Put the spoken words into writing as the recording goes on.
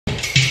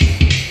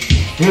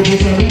We'll be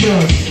some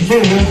videos. No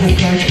one to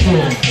catch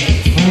for.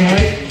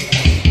 Alright?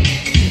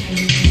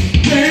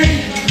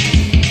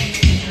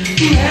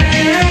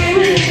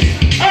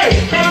 Hey,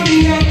 come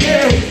here,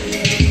 girl.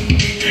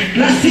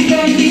 Plastic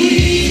on me.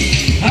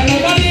 I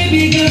love my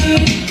baby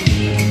girl.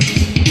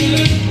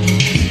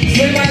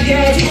 Say my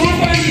girl, who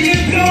wants you to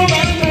blow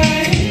my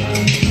mind?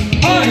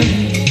 Oh,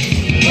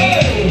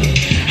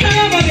 I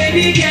love my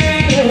baby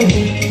girl.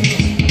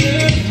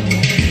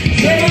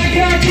 Say my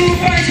girl, who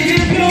wants you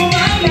to blow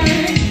my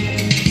mind?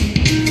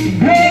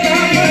 Blow my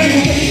mind.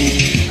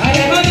 I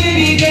love my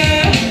baby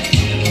girl.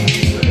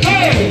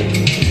 Oh,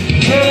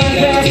 say my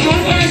girl, who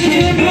wants you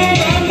to blow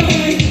my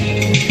mind?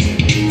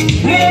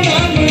 Blow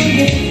my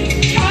mind.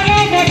 I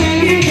love my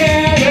baby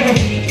girl.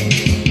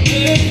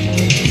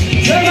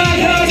 Say my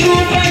girl, who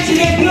wants you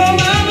to blow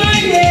my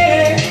mind?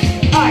 Yeah,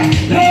 I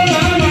blow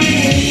my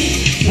mind.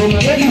 So my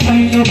baby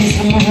find out this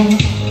song.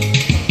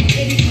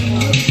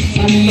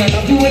 I mean, I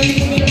love the way you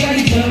do it, I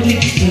love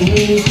it so.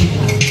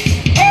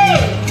 Oh,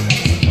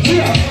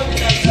 yeah.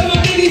 So my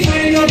baby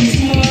find out this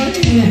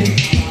morning.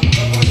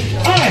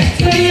 Alright,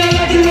 say I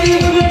love the way you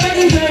do it, I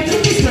love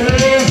it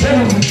so.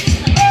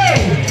 Oh,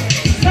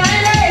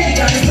 silence, you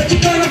got such a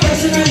kind of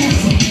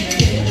personality.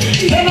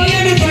 So my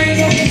baby find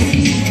out this.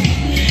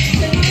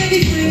 So my baby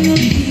find out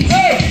this.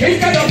 Oh,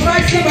 instead of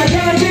price, so my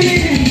girl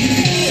believe it.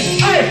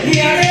 Oh,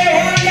 yeah,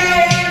 wonder,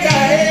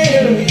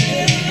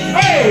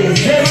 hey,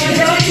 say my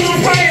girl to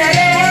find out.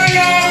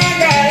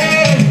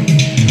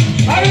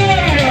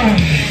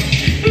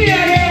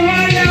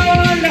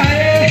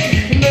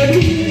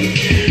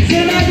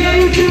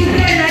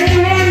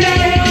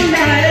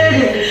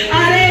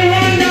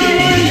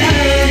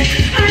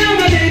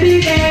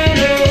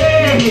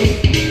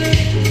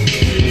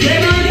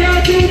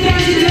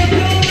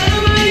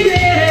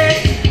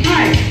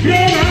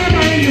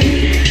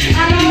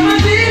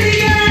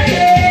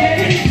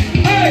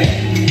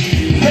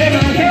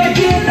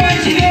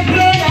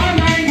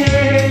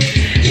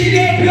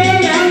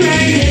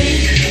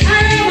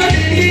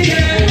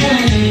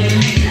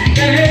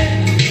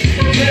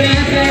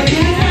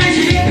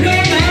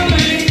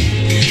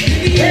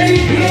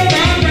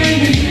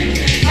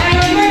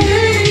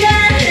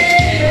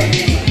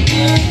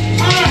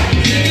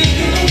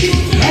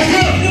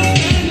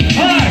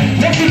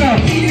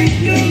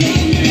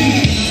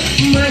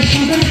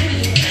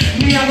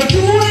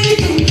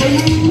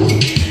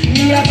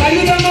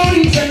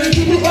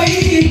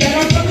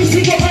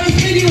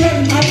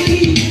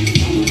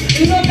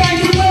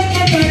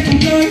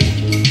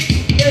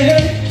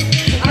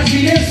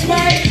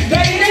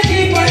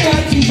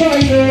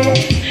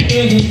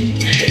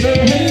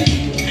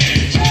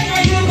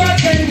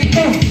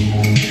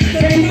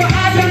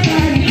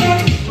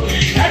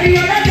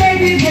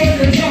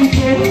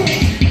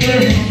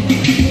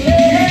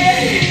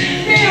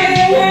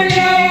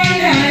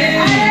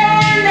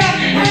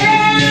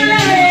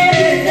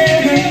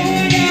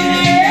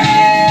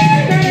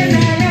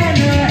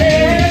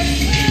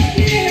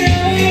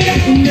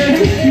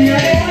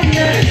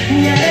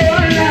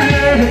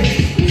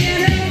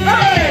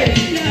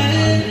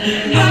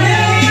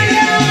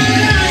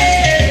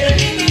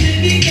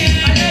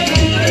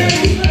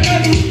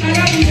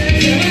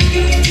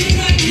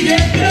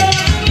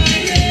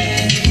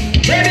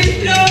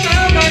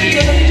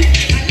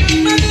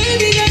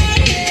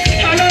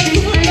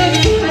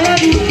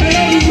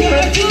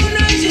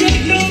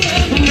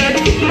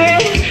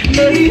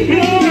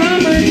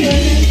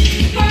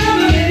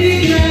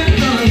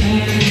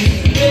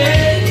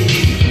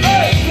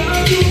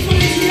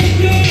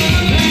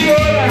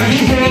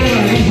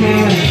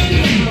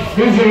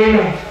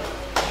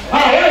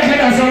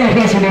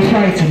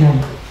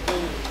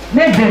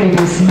 Nobody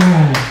will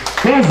smile.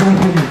 What's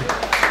happening?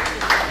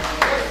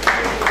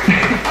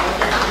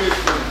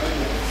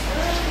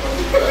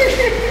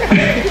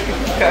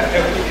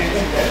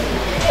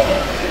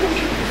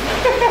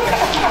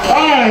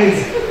 Alright,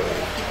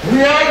 we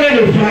are going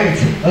to fight,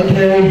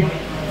 okay?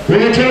 We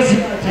are just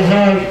to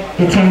have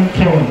the time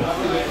fun.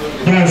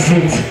 That's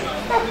it.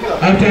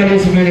 After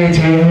this minute,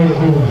 we all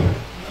go.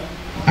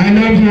 I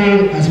love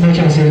you as much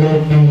as you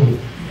love me.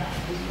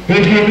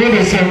 If you know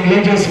the song,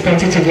 let's just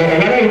party together.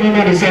 Whether you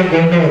remember the song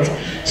or not,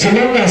 so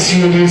long as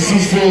you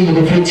insist you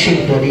will fit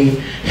shape body,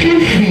 feel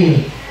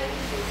free.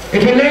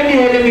 If you let me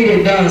only me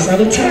the dance, I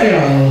will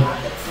tire.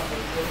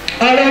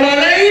 All of my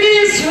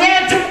ladies,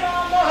 what?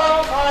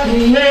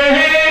 Yeah.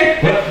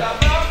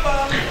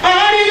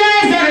 All the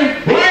guys,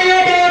 why you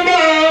don't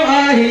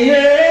know?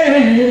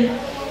 Yeah.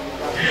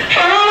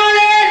 All my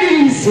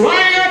ladies,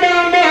 why you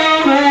don't know?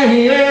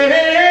 Yeah.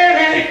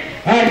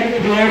 I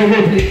didn't know.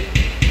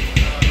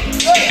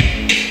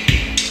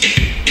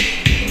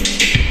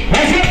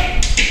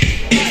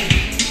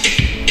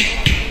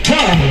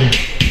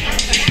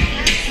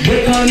 They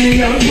call me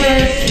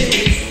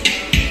ANWTS.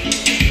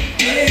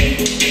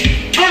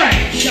 Alright.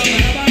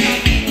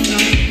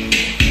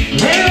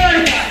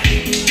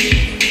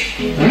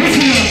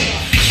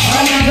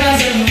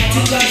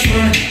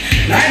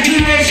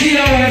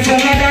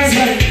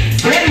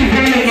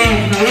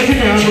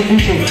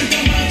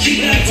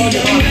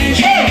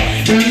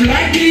 Them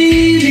like me,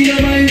 we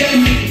don't mind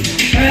them.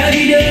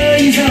 Every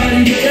day is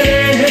holiday.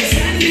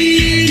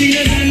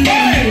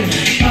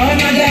 All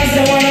my guys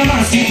don't wanna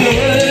mass it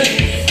away.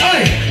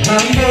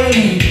 I'm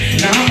going,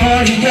 now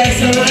all the guys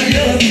don't wanna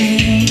love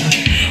me.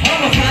 All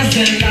my fans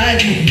don't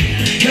like me.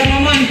 Your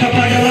mama and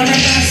papa don't wanna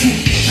pass it.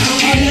 Now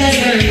all the guys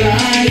don't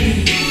like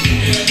me.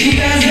 You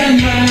guys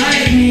don't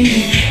like me.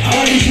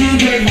 All the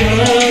children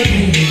love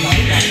me.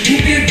 The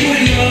people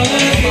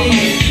love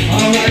me.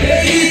 All my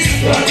ladies,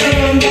 watch your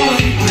bum bum.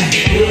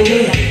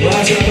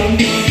 Watch your bum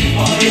bum.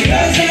 All the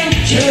girls them,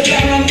 shake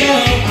your bum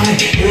bum.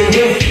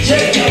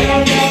 Shake your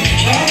bum bum.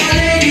 All my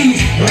ladies,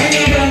 rock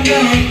your bum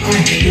bum.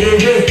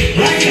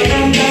 Rock your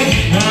bum bum.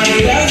 All the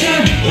girls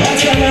them,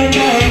 watch your bum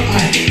bum.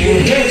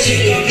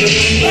 Shake your bum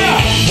bum.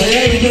 But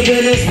yeah, you can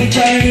better speak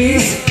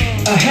Chinese.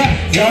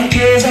 Young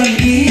girls on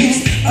the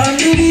east, on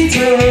the beach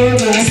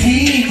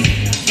overseas.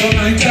 From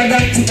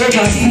Amsterdam to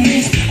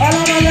overseas, all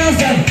of my girls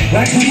them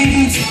right to the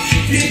beach.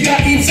 Flip your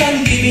hips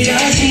and give me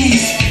that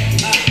cheese.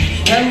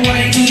 Them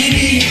wine to the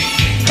beat,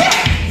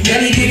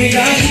 then give me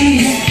that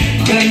cheese.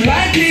 Them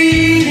like me,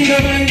 we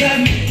don't mind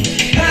them.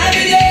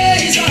 Every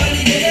day is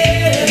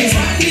holiday. It's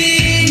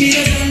Sunday, me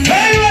no Sunday.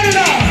 Hey, what is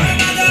that?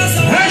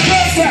 Let's go,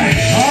 sir.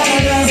 All my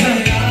girls them.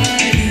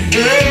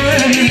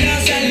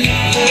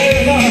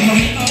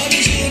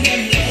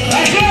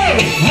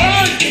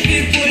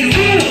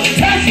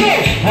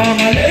 All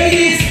my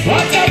ladies,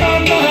 watch your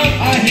bum bum.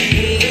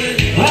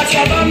 Watch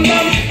your bum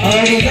bum.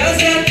 All the girls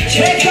them,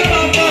 shake your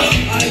bum bum.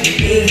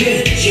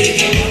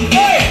 Shake your bum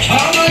bum.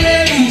 All my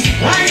ladies,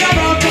 watch your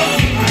bum bum.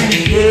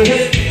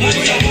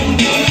 Watch your bum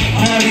bum.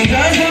 All the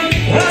girls them,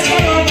 watch your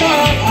bum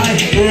bum.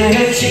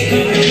 Shake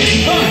your bum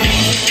bum.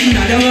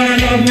 Now they wanna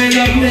love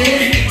me.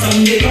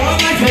 Some they call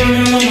my phone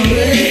on my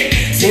way.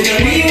 Say that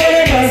we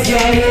wanna pass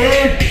your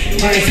way.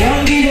 My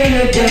song we don't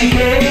let them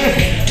go.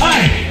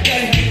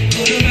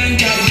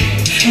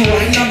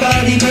 Want your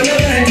body for the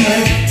center.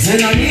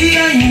 Say I me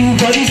and you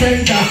for the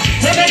center.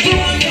 Say that you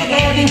want your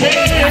body for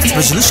the center.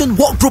 Resolution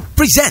Walk Group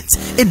presents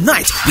A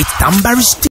Night with Tambari.